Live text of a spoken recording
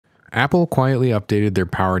Apple quietly updated their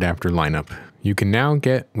power adapter lineup. You can now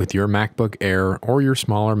get, with your MacBook Air or your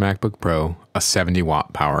smaller MacBook Pro, a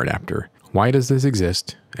 70-watt power adapter. Why does this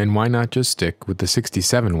exist, and why not just stick with the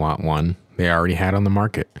 67-watt one they already had on the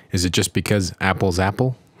market? Is it just because Apple's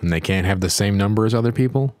Apple, and they can't have the same number as other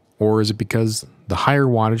people? Or is it because the higher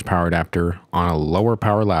wattage power adapter on a lower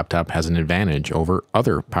power laptop has an advantage over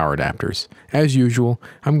other power adapters? As usual,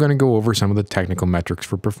 I'm going to go over some of the technical metrics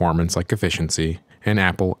for performance like efficiency, and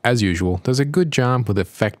Apple, as usual, does a good job with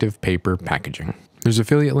effective paper packaging. There's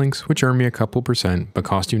affiliate links which earn me a couple percent but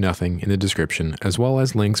cost you nothing in the description, as well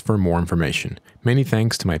as links for more information. Many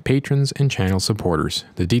thanks to my patrons and channel supporters.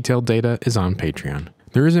 The detailed data is on Patreon.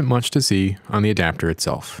 There isn't much to see on the adapter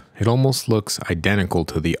itself. It almost looks identical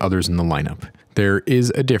to the others in the lineup. There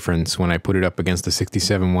is a difference when I put it up against the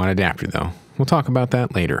 67-watt adapter though. We'll talk about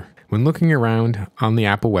that later. When looking around on the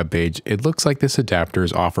Apple webpage, it looks like this adapter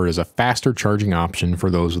is offered as a faster charging option for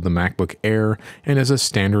those with the MacBook Air and as a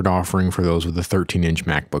standard offering for those with the 13-inch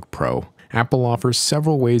MacBook Pro. Apple offers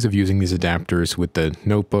several ways of using these adapters with the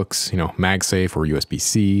notebooks, MagSafe or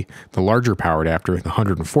USB-C. The larger power adapter, the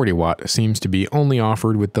 140 watt, seems to be only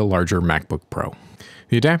offered with the larger MacBook Pro.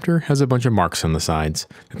 The adapter has a bunch of marks on the sides.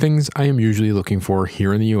 The things I am usually looking for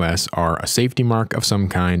here in the US are a safety mark of some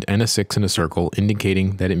kind and a 6 in a circle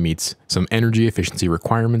indicating that it meets some energy efficiency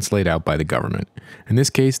requirements laid out by the government. In this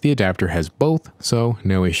case, the adapter has both, so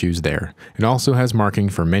no issues there. It also has marking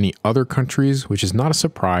for many other countries, which is not a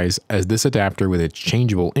surprise as this adapter with its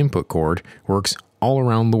changeable input cord works all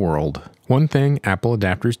around the world. One thing Apple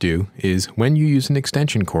adapters do is when you use an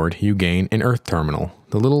extension cord, you gain an earth terminal.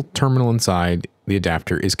 The little terminal inside the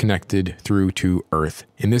adapter is connected through to earth.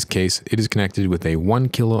 In this case, it is connected with a 1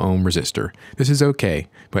 kilo ohm resistor. This is okay,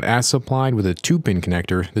 but as supplied with a 2-pin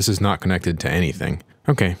connector, this is not connected to anything.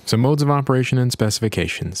 Okay, so modes of operation and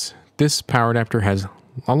specifications. This power adapter has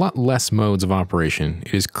a lot less modes of operation.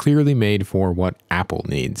 It is clearly made for what Apple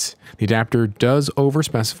needs. The adapter does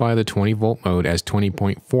overspecify the 20 volt mode as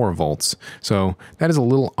 20.4 volts, so that is a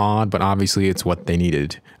little odd, but obviously it's what they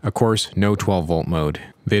needed. Of course, no 12 volt mode.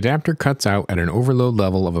 The adapter cuts out at an overload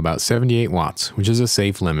level of about 78 watts, which is a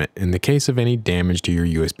safe limit in the case of any damage to your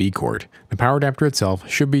USB cord. The power adapter itself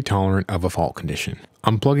should be tolerant of a fault condition.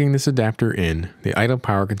 Unplugging this adapter in, the idle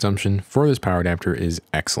power consumption for this power adapter is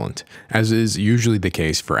excellent, as is usually the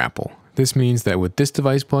case for Apple. This means that with this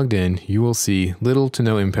device plugged in, you will see little to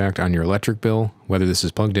no impact on your electric bill, whether this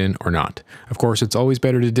is plugged in or not. Of course, it's always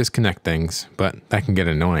better to disconnect things, but that can get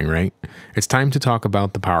annoying, right? It's time to talk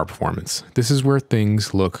about the power performance. This is where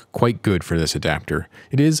things look quite good for this adapter.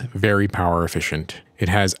 It is very power efficient. It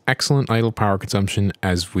has excellent idle power consumption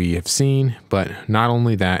as we have seen, but not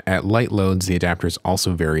only that, at light loads, the adapter is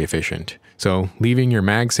also very efficient. So leaving your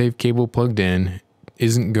MagSafe cable plugged in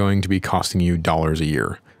isn't going to be costing you dollars a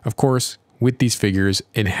year. Of course, with these figures,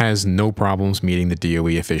 it has no problems meeting the DOE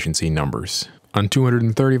efficiency numbers. On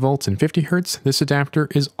 230 volts and 50 Hz, this adapter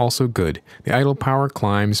is also good. The idle power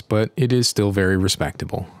climbs, but it is still very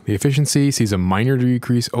respectable. The efficiency sees a minor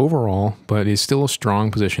decrease overall, but is still a strong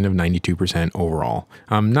position of 92% overall.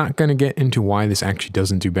 I'm not going to get into why this actually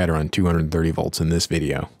doesn't do better on 230 volts in this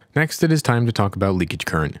video. Next, it is time to talk about leakage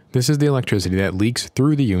current. This is the electricity that leaks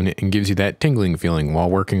through the unit and gives you that tingling feeling while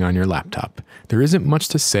working on your laptop. There isn't much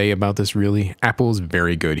to say about this really. Apple is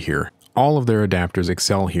very good here. All of their adapters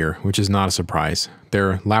excel here, which is not a surprise.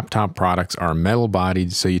 Their laptop products are metal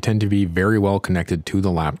bodied, so you tend to be very well connected to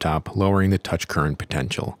the laptop, lowering the touch current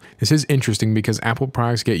potential. This is interesting because Apple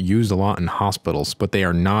products get used a lot in hospitals, but they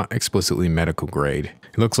are not explicitly medical grade.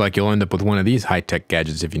 It looks like you'll end up with one of these high-tech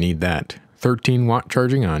gadgets if you need that. 13 watt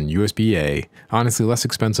charging on USB-A. Honestly, less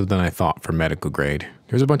expensive than I thought for medical grade.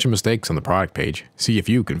 There's a bunch of mistakes on the product page. See if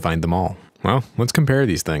you can find them all. Well, let's compare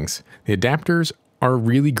these things. The adapters are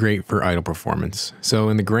really great for idle performance. So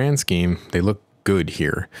in the grand scheme, they look good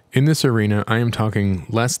here. In this arena, I am talking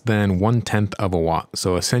less than 1/10 of a watt,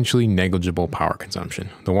 so essentially negligible power consumption.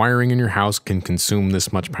 The wiring in your house can consume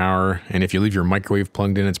this much power, and if you leave your microwave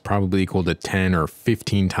plugged in, it's probably equal to 10 or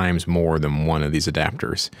 15 times more than one of these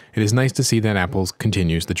adapters. It is nice to see that Apple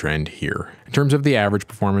continues the trend here. In terms of the average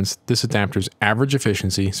performance, this adapter's average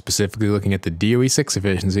efficiency, specifically looking at the DOE 6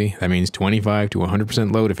 efficiency, that means 25 to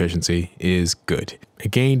 100% load efficiency, is good.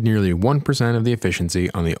 It gained nearly 1% of the efficiency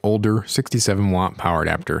on the older 67 watt power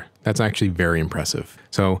adapter. That's actually very impressive.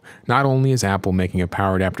 So not only is Apple making a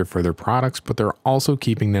power adapter for their products, but they're also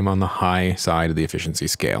keeping them on the high side of the efficiency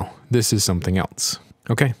scale. This is something else.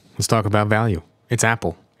 Okay, let's talk about value. It's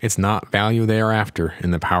Apple. It's not value they are after in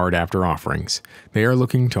the power adapter offerings. They are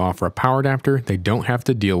looking to offer a power adapter they don't have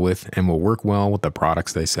to deal with and will work well with the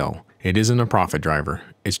products they sell. It isn't a profit driver.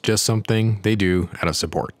 It's just something they do out of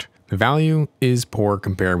support. The value is poor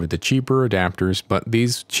compared with the cheaper adapters, but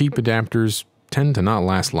these cheap adapters tend to not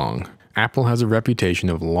last long. Apple has a reputation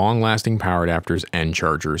of long-lasting power adapters and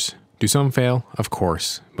chargers. Do some fail? Of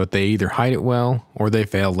course, but they either hide it well or they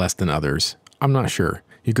fail less than others. I'm not sure.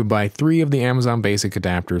 You could buy 3 of the Amazon Basic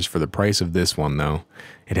adapters for the price of this one though.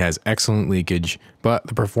 It has excellent leakage, but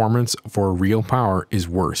the performance for real power is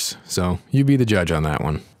worse, so you be the judge on that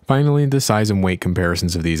one. Finally, the size and weight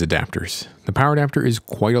comparisons of these adapters. The power adapter is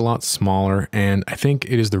quite a lot smaller, and I think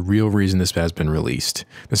it is the real reason this has been released.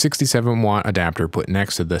 The 67 watt adapter put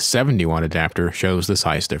next to the 70 watt adapter shows the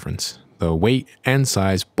size difference. The weight and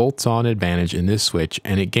size both saw an advantage in this switch,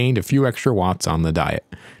 and it gained a few extra watts on the diet.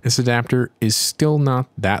 This adapter is still not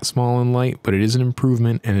that small and light, but it is an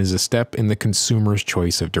improvement and is a step in the consumer's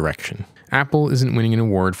choice of direction. Apple isn't winning an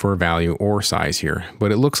award for value or size here,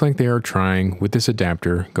 but it looks like they are trying, with this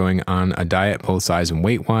adapter, going on a diet both size and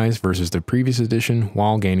weight-wise versus the previous edition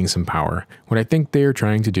while gaining some power. What I think they are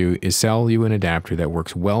trying to do is sell you an adapter that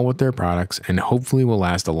works well with their products and hopefully will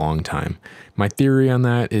last a long time. My theory on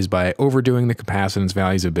that is by overdoing the capacitance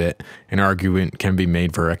values a bit, an argument can be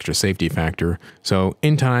made for extra safety factor, so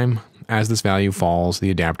in time, as this value falls, the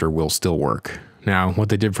adapter will still work. Now, what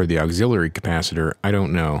they did for the auxiliary capacitor, I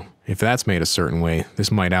don't know. If that's made a certain way,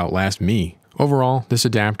 this might outlast me. Overall, this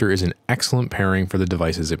adapter is an excellent pairing for the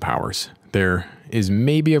devices it powers. There is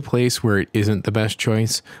maybe a place where it isn't the best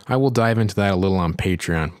choice. I will dive into that a little on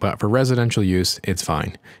Patreon, but for residential use, it's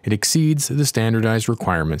fine. It exceeds the standardized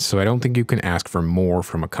requirements, so I don't think you can ask for more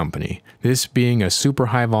from a company. This being a super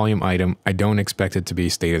high volume item, I don't expect it to be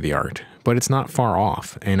state of the art, but it's not far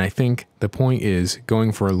off, and I think the point is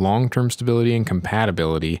going for long-term stability and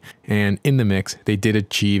compatibility, and in the mix, they did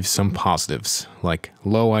achieve some positives, like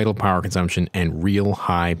low idle power consumption and real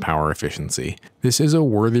high power efficiency. This is a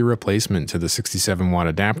worthy replacement to the 67 watt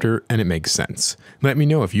adapter, and it makes sense. Let me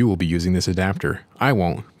know if you will be using this adapter. I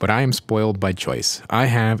won't, but I am spoiled by choice. I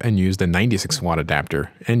have and use the 96 watt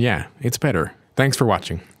adapter, and yeah, it's better. Thanks for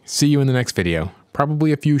watching. See you in the next video.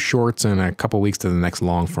 Probably a few shorts and a couple weeks to the next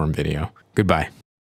long form video. Goodbye.